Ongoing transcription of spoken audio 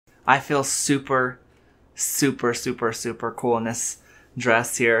I feel super, super, super, super cool in this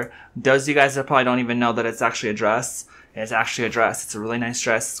dress here. Those of you guys that probably don't even know that it's actually a dress. It's actually a dress. It's a really nice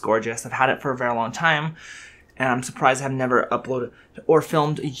dress. It's gorgeous. I've had it for a very long time, and I'm surprised I've never uploaded or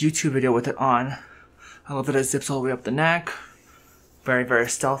filmed a YouTube video with it on. I love that it zips all the way up the neck. Very, very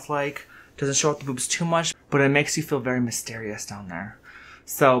stealth-like. Doesn't show up the boobs too much, but it makes you feel very mysterious down there.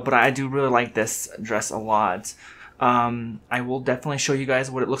 So, but I do really like this dress a lot. I will definitely show you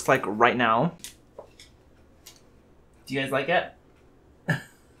guys what it looks like right now. Do you guys like it?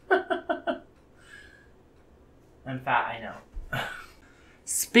 I'm fat, I know.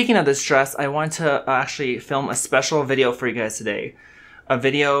 Speaking of this dress, I wanted to actually film a special video for you guys today. A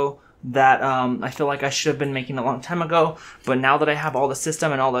video that I feel like I should have been making a long time ago, but now that I have all the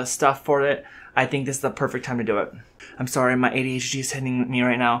system and all the stuff for it, I think this is the perfect time to do it. I'm sorry, my ADHD is hitting me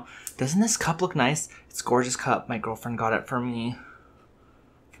right now. Doesn't this cup look nice? It's a gorgeous cup. My girlfriend got it for me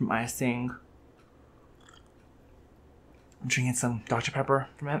from icing. I'm drinking some Dr. Pepper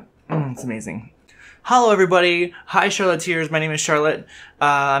from it. It's amazing. Hello everybody. Hi Charoletteers. My name is Charlotte.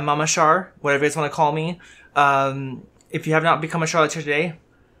 I'm Mama Char, whatever you guys want to call me. If you have not become a Charloletteer today,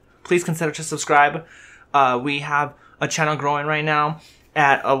 please consider to subscribe. We have a channel growing right now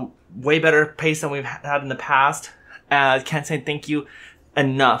at a way better pace than we've had in the past. I can't say thank you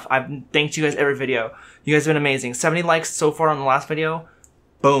enough. I've thanked you guys every video. You guys have been amazing. 70 likes so far on the last video.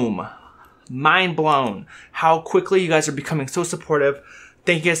 Boom. Mind blown. How quickly you guys are becoming so supportive.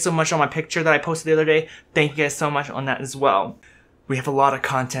 Thank you guys so much on my picture that I posted the other day. Thank you guys so much on that as well. We have a lot of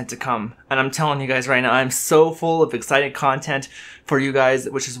content to come. And I'm telling you guys right now, I'm so full of excited content for you guys,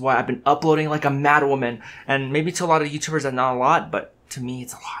 which is why I've been uploading like a mad woman. And maybe to a lot of YouTubers that's not a lot, but to me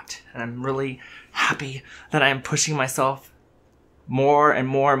it's a lot. And I'm really happy that I am pushing myself more and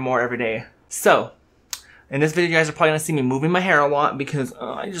more and more every day. So, in this video you guys are probably going to see me moving my hair a lot because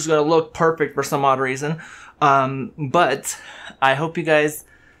I just gotta look perfect for some odd reason. But I hope you guys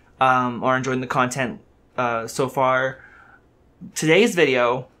are enjoying the content so far. Today's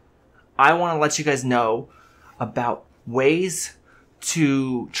video, I want to let you guys know about ways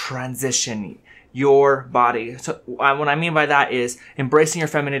to transition your body. So what I mean by that is embracing your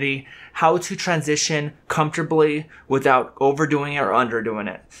femininity, how to transition comfortably without overdoing it or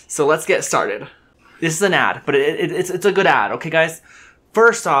underdoing it. So let's get started. This is an ad, but it's a good ad, okay guys?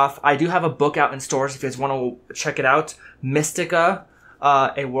 First off, I do have a book out in stores if you guys want to check it out. Mystica,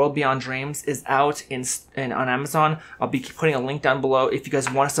 A World Beyond Dreams is out on Amazon. I'll be putting a link down below if you guys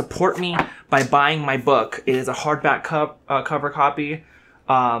want to support me by buying my book. It is a hardback cover copy.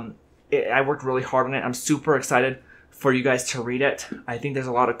 I worked really hard on it. I'm super excited for you guys to read it. I think there's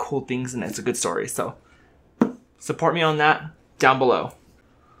a lot of cool things in it. It's a good story. So support me on that down below.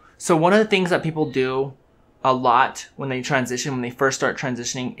 So one of the things that people do a lot when they transition, when they first start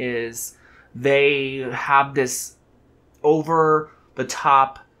transitioning, is they have this over the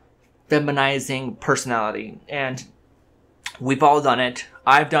top feminizing personality. And we've all done it.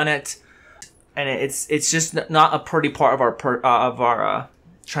 I've done it. And it's just not a pretty part of our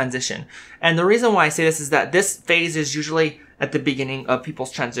transition. And the reason why I say this is that this phase is usually at the beginning of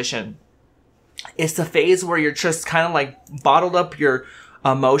people's transition. It's the phase where you're just kind of like bottled up your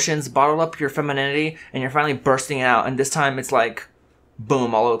emotions, bottled up your femininity, and you're finally bursting it out. And this time it's like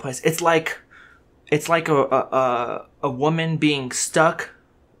boom all over the place. It's like a woman being stuck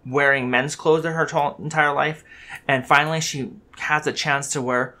wearing men's clothes her entire life, and finally she has a chance to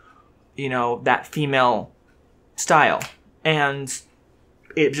wear, you know, that female style, and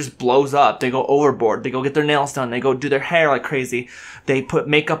it just blows up. They go overboard. They go get their nails done. They go do their hair like crazy. They put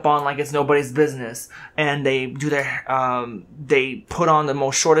makeup on like it's nobody's business. And they do their, they put on the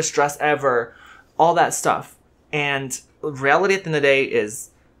most shortest dress ever. All that stuff. And the reality at the end of the day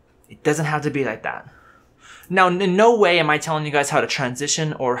is it doesn't have to be like that. Now, in no way am I telling you guys how to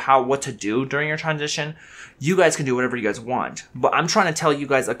transition or what to do during your transition. You guys can do whatever you guys want. But I'm trying to tell you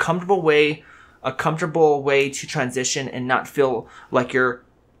guys a comfortable way to transition and not feel like you're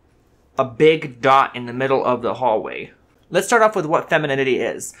a big dot in the middle of the hallway. Let's start off with what femininity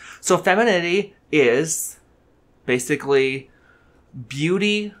is. So femininity is basically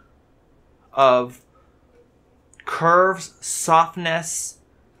beauty of curves, softness,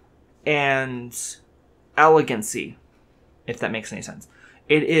 and elegancy, if that makes any sense.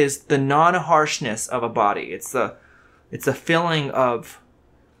 It is the non-harshness of a body. It's a feeling of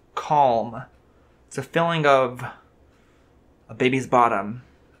calm. It's a feeling of a baby's bottom.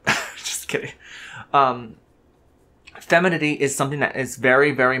 Just kidding. Femininity is something that is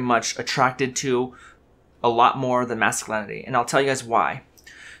very, very much attracted to a lot more than masculinity. And I'll tell you guys why.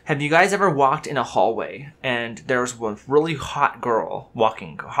 Have you guys ever walked in a hallway and there was one really hot girl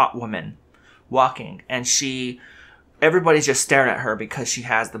walking, hot woman walking, and everybody's just staring at her because she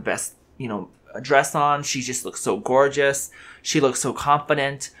has the best, dress on. She just looks so gorgeous. She looks so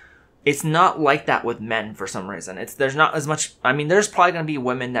confident. It's not like that with men for some reason. There's not as much, there's probably going to be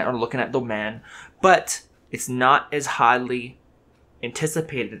women that are looking at the man, but it's not as highly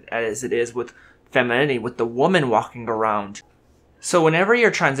anticipated as it is with femininity, with the woman walking around. So whenever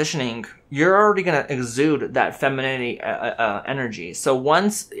you're transitioning, you're already going to exude that femininity energy. So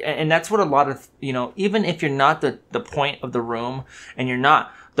and that's what a lot of, even if you're not the point of the room and you're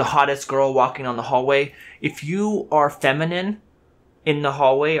not the hottest girl walking on the hallway, if you are feminine in the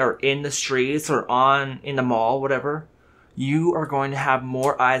hallway or in the streets or in the mall, whatever, you are going to have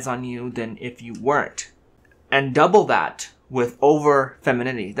more eyes on you than if you weren't. And double that with over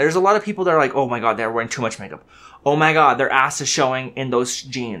femininity. There's a lot of people that are like, oh my God, they're wearing too much makeup. Oh my God, their ass is showing in those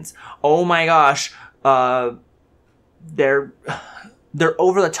jeans. Oh my gosh, they're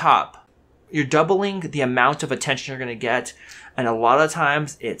over the top. You're doubling the amount of attention you're going to get, and a lot of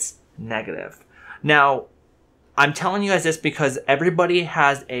times it's negative. Now, I'm telling you guys this because everybody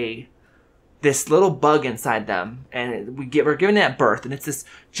has this little bug inside them, and we're given it at birth, and it's this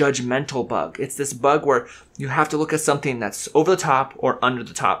judgmental bug. It's this bug where you have to look at something that's over the top or under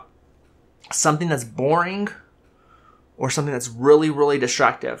the top, something that's boring or something that's really, really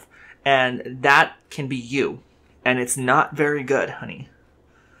distractive, and that can be you, and it's not very good, honey.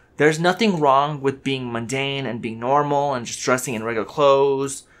 There's nothing wrong with being mundane and being normal and just dressing in regular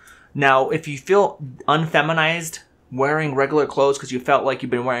clothes. Now, if you feel unfeminized wearing regular clothes because you felt like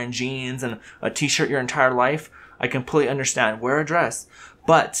you've been wearing jeans and a t-shirt your entire life, I completely understand. Wear a dress.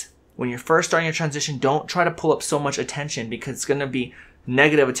 But when you're first starting your transition, don't try to pull up so much attention, because it's going to be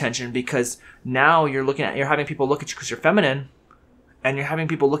negative attention, because now you're having people look at you because you're feminine, and you're having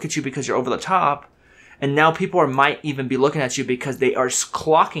people look at you because you're over the top. And now people might even be looking at you because they are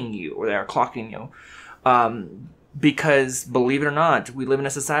clocking you. Because believe it or not, we live in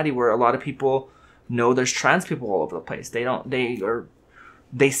a society where a lot of people know there's trans people all over the place.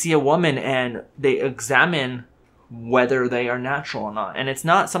 They see a woman and they examine whether they are natural or not. And it's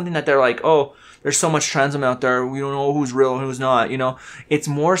not something that they're like, oh, there's so much trans women out there, we don't know who's real and who's not, It's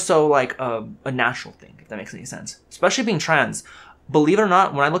more so like a natural thing, if that makes any sense. Especially being trans. Believe it or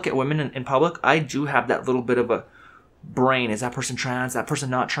not, when I look at women in public, I do have that little bit of a brain. Is that person trans? Is that person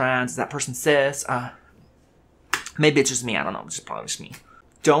not trans? Is that person cis? Maybe it's just me. I don't know. It's probably just me.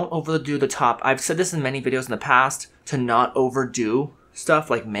 Don't overdo the top. I've said this in many videos in the past, to not overdo stuff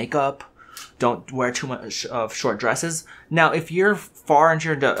like makeup. Don't wear too much of short dresses. Now, if you're far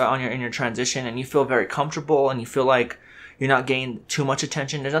into in your transition and you feel very comfortable and you feel like you're not getting too much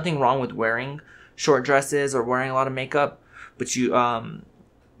attention, there's nothing wrong with wearing short dresses or wearing a lot of makeup.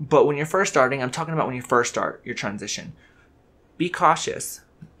 But when you're first starting, I'm talking about when you first start your transition. Be cautious.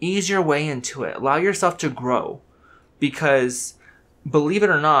 Ease your way into it. Allow yourself to grow. Because, believe it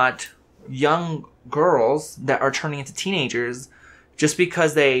or not, young girls that are turning into teenagers, just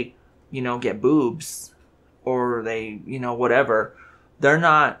because they, get boobs or they, whatever, they're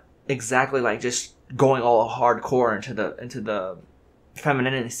not exactly like just going all hardcore into the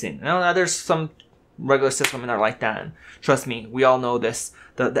femininity scene. Now there's some regular cis women are like that, and trust me, we all know this,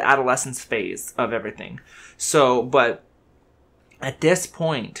 the adolescence phase of everything. So, but at this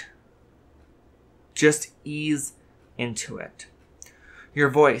point, just ease into it. Your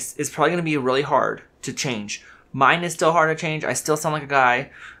voice is probably going to be really hard to change. Mine is still hard to change. I still sound like a guy.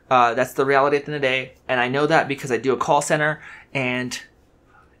 That's the reality at the end of the day, and I know that because I do a call center, and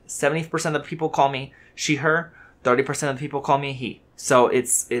 70% of the people call me she, her. 30% of the people call me he. So it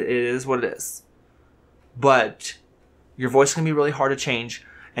is what it is. But your voice is going to be really hard to change.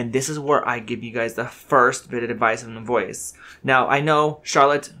 And this is where I give you guys the first bit of advice on the voice. Now, I know,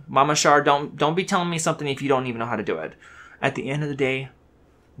 Charlotte, Mama Char, don't be telling me something if you don't even know how to do it. At the end of the day,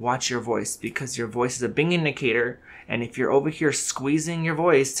 watch your voice, because your voice is a big indicator. And if you're over here squeezing your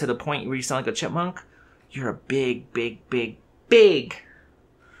voice to the point where you sound like a chipmunk, you're a big, big, big, big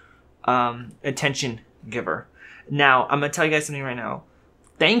attention giver. Now, I'm going to tell you guys something right now.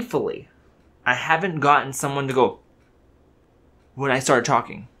 Thankfully, I haven't gotten someone to go when I started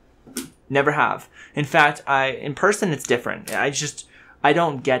talking. Never have. In fact, in person it's different. I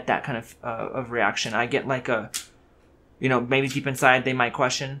don't get that kind of reaction. I get like maybe deep inside they might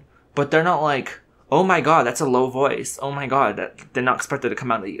question, but they're not like, oh my God, that's a low voice. Oh my God, they're not expected to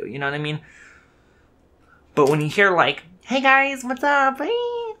come out of you. You know what I mean? But when you hear like, hey guys, what's up? Hey,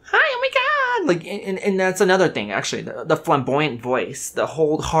 hi, oh my God. Like, and that's another thing, actually, the flamboyant voice, the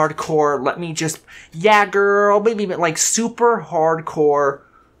whole hardcore, let me just, yeah, girl, baby, like super hardcore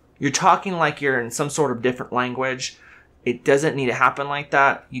You're talking like you're in some sort of different language. It doesn't need to happen like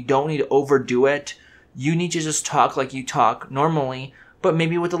that. You don't need to overdo it. You need to just talk like you talk normally, but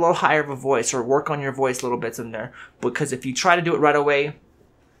maybe with a little higher of a voice, or work on your voice little bits in there. Because if you try to do it right away,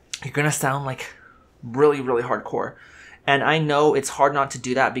 you're going to sound like really, really hardcore. And I know it's hard not to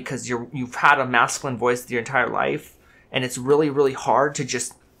do that because you've had a masculine voice your entire life. And it's really, really hard to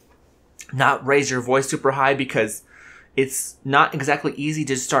just not raise your voice super high, because it's not exactly easy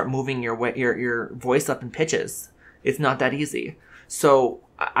to start moving your voice up in pitches. It's not that easy. So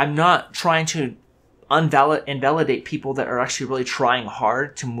I'm not trying to invalidate people that are actually really trying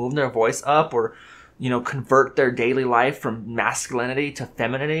hard to move their voice up, or, convert their daily life from masculinity to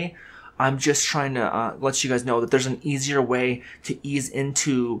femininity. I'm just trying to let you guys know that there's an easier way to ease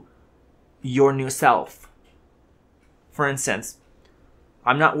into your new self. For instance,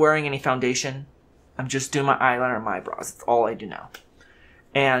 I'm not wearing any foundation. I'm just doing my eyeliner and my eyebrows. That's all I do now.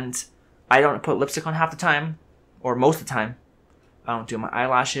 And I don't put lipstick on half the time, or most of the time. I don't do my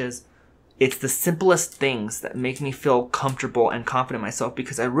eyelashes. It's the simplest things that make me feel comfortable and confident in myself,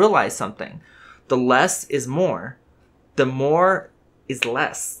 because I realize something. The less is more. The more is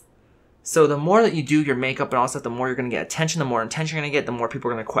less. So the more that you do your makeup and all that stuff, the more you're going to get attention. The more attention you're going to get, the more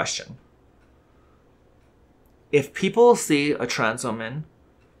people are going to question. If people see a trans woman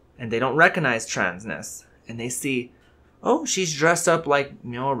and they don't recognize transness, and they see, oh, she's dressed up like,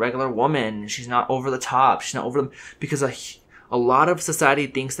 a regular woman. She's not over the top. She's not over the... Because a lot of society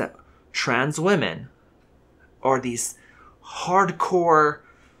thinks that trans women are these hardcore,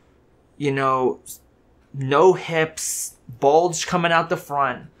 no hips, bulge coming out the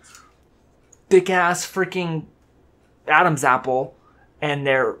front, thick ass freaking Adam's apple, and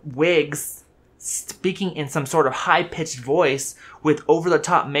their wigs, speaking in some sort of high-pitched voice with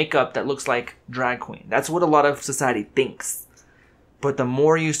over-the-top makeup that looks like drag queen. That's what a lot of society thinks. But the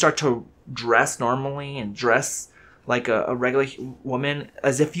more you start to dress normally and dress like a regular woman,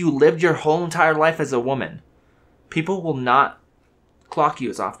 as if you lived your whole entire life as a woman, people will not clock you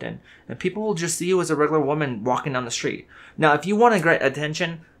as often. And people will just see you as a regular woman walking down the street. Now, if you want to get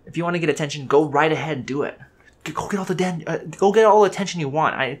attention, go right ahead and do it. Go get all the attention you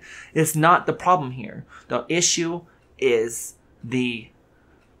want. It's not the problem here. The issue is the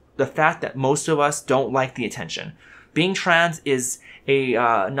fact that most of us don't like the attention. Being trans is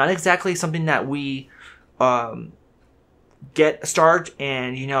not exactly something that we start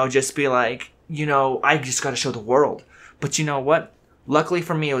and just be like, I just got to show the world. But you know what? Luckily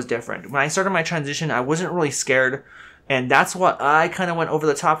for me, it was different. When I started my transition, I wasn't really scared. And that's what I kind of went over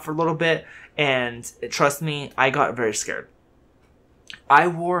the top for a little bit. And trust me, I got very scared. I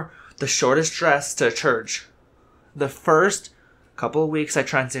wore the shortest dress to church the first couple of weeks I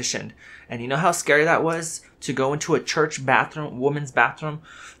transitioned. And you know how scary that was? To go into a church bathroom, woman's bathroom.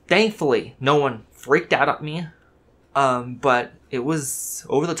 Thankfully, no one freaked out at me. But it was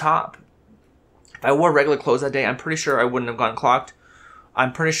over the top. If I wore regular clothes that day, I'm pretty sure I wouldn't have gotten clocked.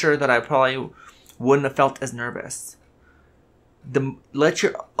 I'm pretty sure that I probably wouldn't have felt as nervous. This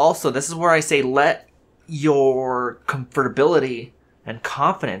is where I say let your comfortability and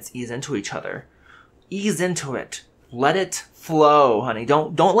confidence ease into each other. Ease into it. Let it flow, honey.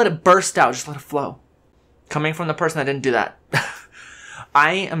 Don't let it burst out. Just let it flow. Coming from the person that didn't do that.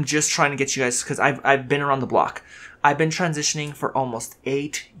 I am just trying to get you guys, because I've been around the block. I've been transitioning for almost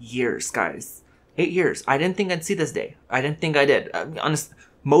 8 years, guys. 8 years. I didn't think I'd see this day. I didn't think I did. Honestly,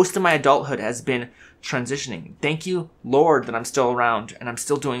 most of my adulthood has been transitioning. Thank you, Lord, that I'm still around and I'm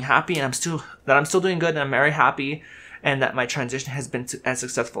still doing happy, and I'm still doing good, and I'm very happy, and that my transition has been as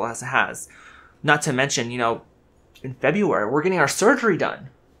successful as it has. Not to mention, in February, we're getting our surgery done.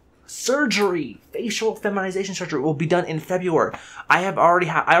 Facial feminization surgery will be done in February. I already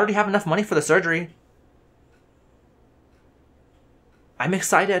have enough money for the surgery. I'm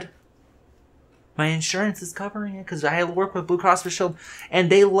excited. My insurance is covering it because I work with Blue Cross Blue Shield, and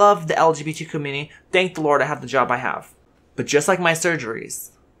they love the LGBT community. Thank the Lord I have the job I have. But just like my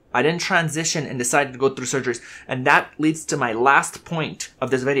surgeries, I didn't transition and decided to go through surgeries. And that leads to my last point of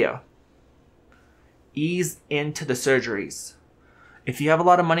this video. Ease into the surgeries. If you have a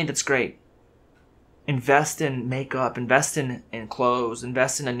lot of money, that's great. Invest in makeup, invest in clothes,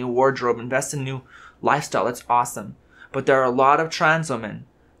 invest in a new wardrobe, invest in new lifestyle. That's awesome. But there are a lot of trans women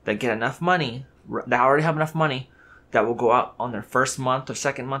that get enough money, that already have enough money, that will go out on their first month or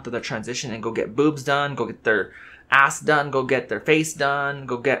second month of their transition and go get boobs done, go get their ass done, go get their face done,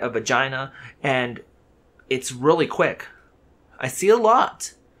 go get a vagina, and it's really quick. I see a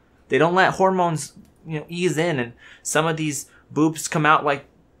lot. They don't let hormones, ease in, and some of these boobs come out like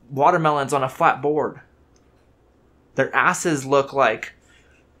watermelons on a flat board. Their asses look like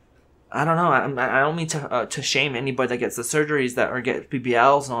I don't know. I don't mean to shame anybody that gets the surgeries that or get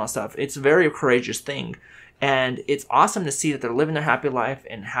BBLs and all that stuff. It's a very courageous thing, and it's awesome to see that they're living their happy life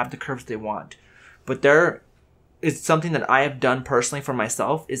and have the curves they want. But there is something that I have done personally for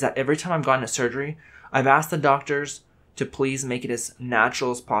myself, is that every time I've gone to surgery, I've asked the doctors to please make it as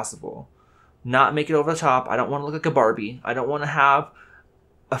natural as possible. Not make it over the top. I don't want to look like a Barbie. I don't want to have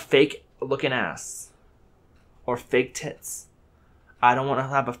a fake looking ass or fake tits. I don't want to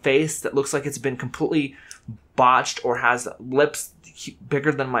have a face that looks like it's been completely botched or has lips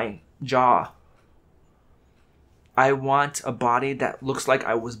bigger than my jaw. I want a body that looks like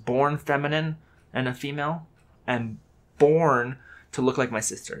I was born feminine and a female and born to look like my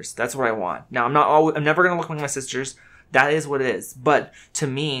sisters. That's what I want. Now, I'm never going to look like my sisters. That is what it is. But to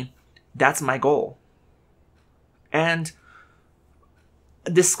me, that's my goal. And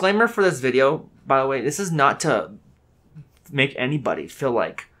disclaimer for this video, by the way, this is not to make anybody feel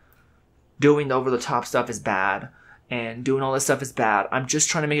like doing the over-the-top stuff is bad and doing all this stuff is bad. I'm just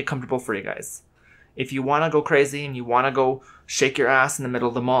trying to make it comfortable for you guys. If you want to go crazy and you want to go shake your ass in the middle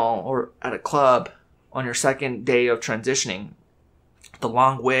of the mall or at a club on your second day of transitioning, the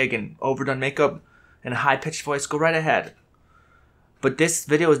long wig and overdone makeup and a high-pitched voice, go right ahead. But this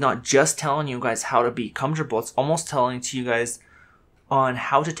video is not just telling you guys how to be comfortable. It's almost telling to you guys on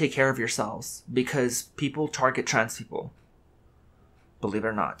how to take care of yourselves, because people target trans people. Believe it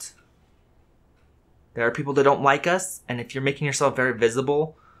or not. There are people that don't like us, and if you're making yourself very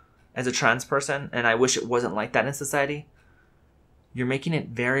visible as a trans person, and I wish it wasn't like that in society, you're making it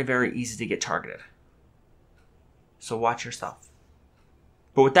very, very easy to get targeted. So watch yourself.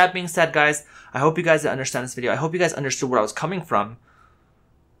 But with that being said, guys, I hope you guys understand this video. I hope you guys understood where I was coming from.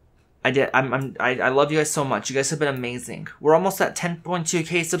 I did. I love you guys so much. You guys have been amazing. We're almost at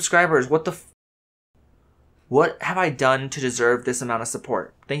 10.2k subscribers. What have I done to deserve this amount of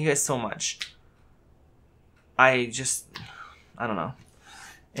support? Thank you guys so much. I don't know.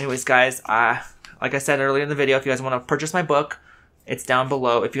 Anyways, guys, like I said earlier in the video, if you guys want to purchase my book, it's down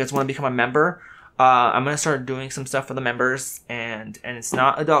below. If you guys want to become a member, I'm going to start doing some stuff for the members, and it's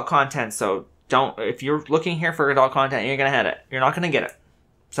not adult content, so if you're looking here for adult content, you're going to get it. You're not going to get it.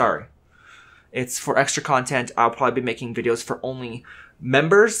 Sorry. It's for extra content. I'll probably be making videos for only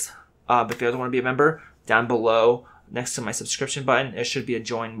members. But if you guys want to be a member, down below next to my subscription button, it should be a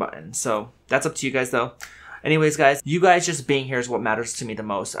join button. So that's up to you guys, though. Anyways, guys, you guys just being here is what matters to me the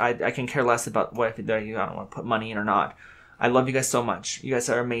most. I can care less about what if you don't want to put money in or not. I love you guys so much. You guys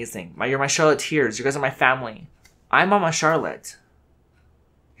are amazing. You're my Charoletteers. You guys are my family. I'm Mama Charlotte.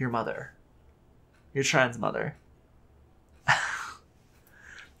 Your mother. Your trans mother.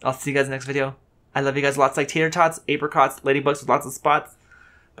 I'll see you guys in the next video. I love you guys lots, like tater tots, apricots, ladybugs with lots of spots.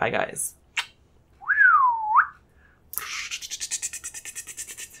 Bye, guys.